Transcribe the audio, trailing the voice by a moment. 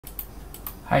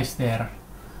Hi there.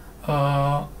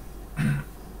 Uh,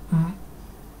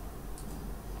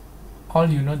 all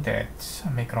you know that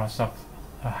Microsoft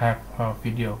have a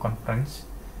video conference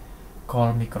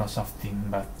called Microsoft Teams,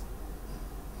 but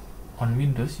on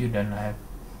Windows you don't have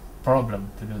problem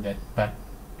to do that. But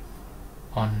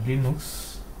on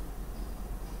Linux,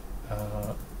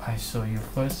 I show you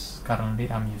first.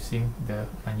 Currently, I'm using the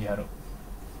Manjaro.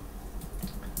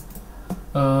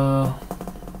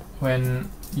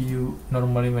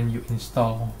 When you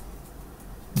install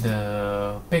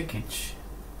the package,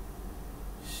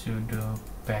 sudo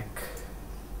pack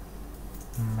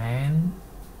main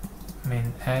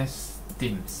as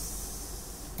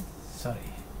teams,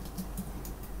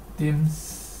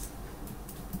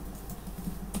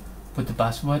 put the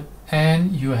password,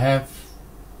 and you have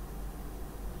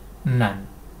none.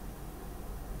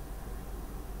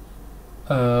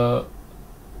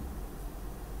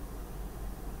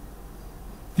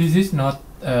 This is not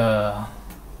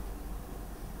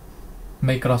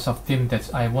Microsoft Teams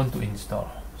that I want to install.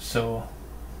 So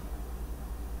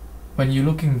when you're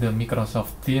looking the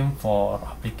Microsoft Teams for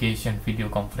application video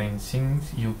conferencing,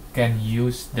 you can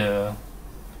use the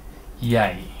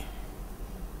EI.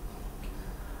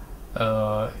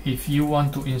 If you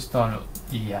want to install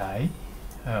EI,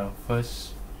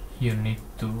 first you need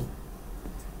to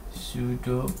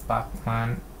sudo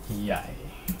pacman EI.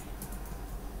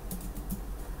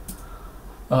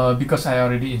 Because I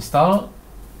already installed,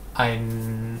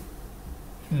 I'm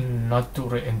not to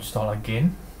reinstall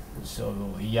again.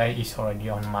 So EI is already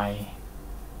on my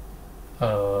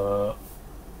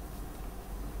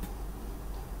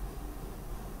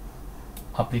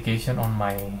application on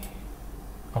my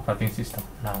operating system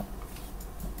now.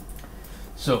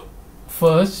 So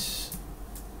first,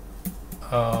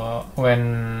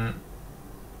 when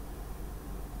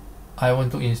I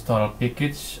want to install a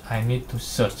package, I need to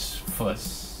search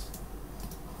first.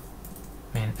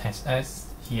 Main SS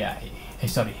EI.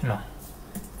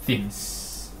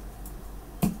 Teams.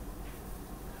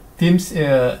 Teams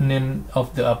name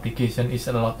of the application is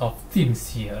a lot of themes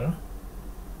here,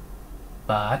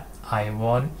 but I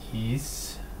want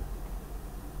is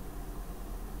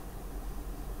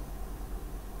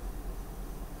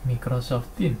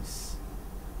Microsoft Teams.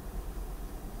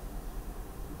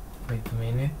 Wait a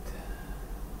minute.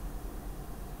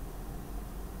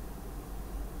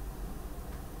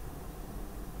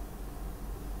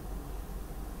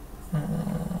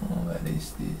 What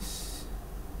is this?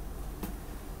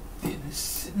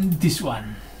 This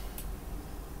one.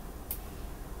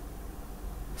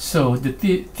 So the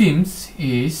Teams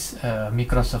is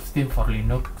Microsoft Teams for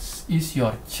Linux is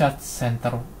your chat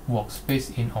center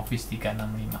workspace in Office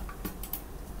 365.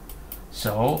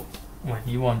 So when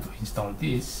you want to install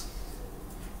this,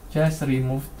 just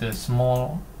remove the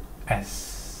small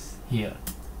s here.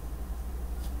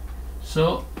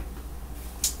 So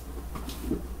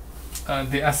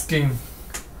they're asking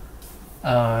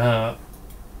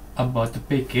about the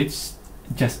package,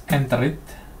 just enter it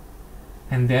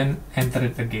and then enter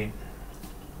it again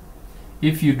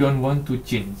if you don't want to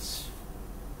change.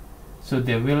 So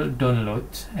they will download.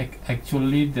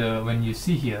 Actually, when you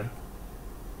see here,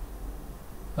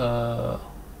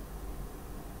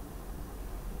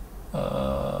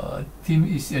 Team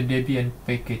is a Debian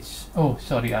package. Oh,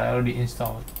 sorry, I already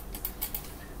installed.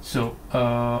 So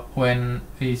when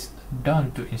it's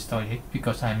done to install it,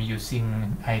 because I'm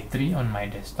using i3 on my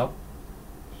desktop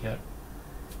here,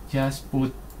 just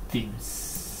put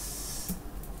Teams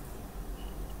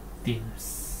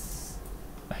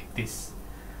like this.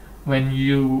 When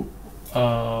you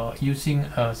using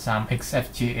some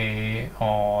XFCE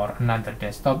or another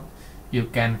desktop, you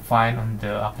can find on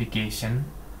the application.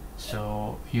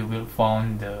 So you will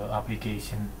find the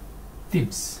application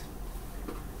Teams.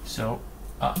 So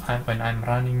when I'm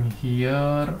running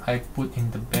here, I put in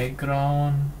the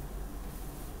background.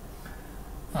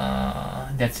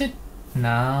 That's it.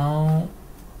 Now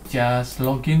just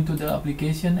log into the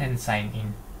application and sign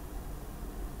in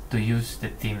to use the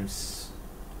Teams.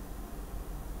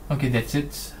 Okay, that's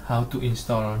it. How to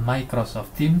install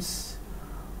Microsoft Teams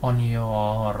on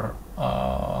your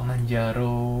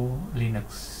Manjaro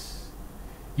Linux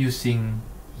using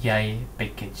EI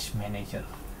Package Manager.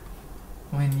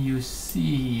 When you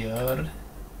see here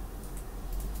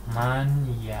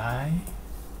EI,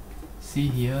 see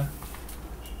here,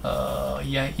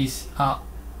 EI is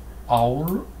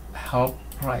all help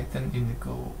written in the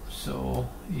code, so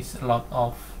it's a lot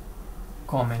of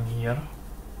comment here,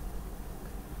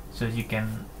 so you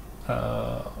can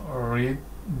read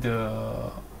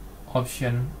the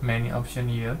many option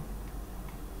here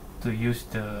to use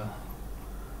the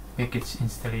package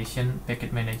installation,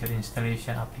 package manager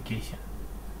installation application.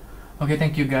 Okay,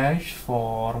 thank you guys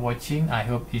for watching. I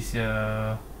hope you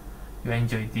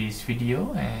enjoyed this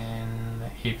video, and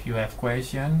if you have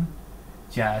question,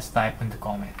 just type in the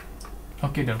comment.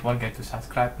 Okay, don't forget to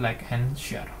subscribe, like, and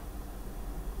share.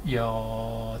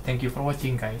 Thank you for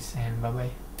watching guys, and bye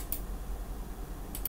bye.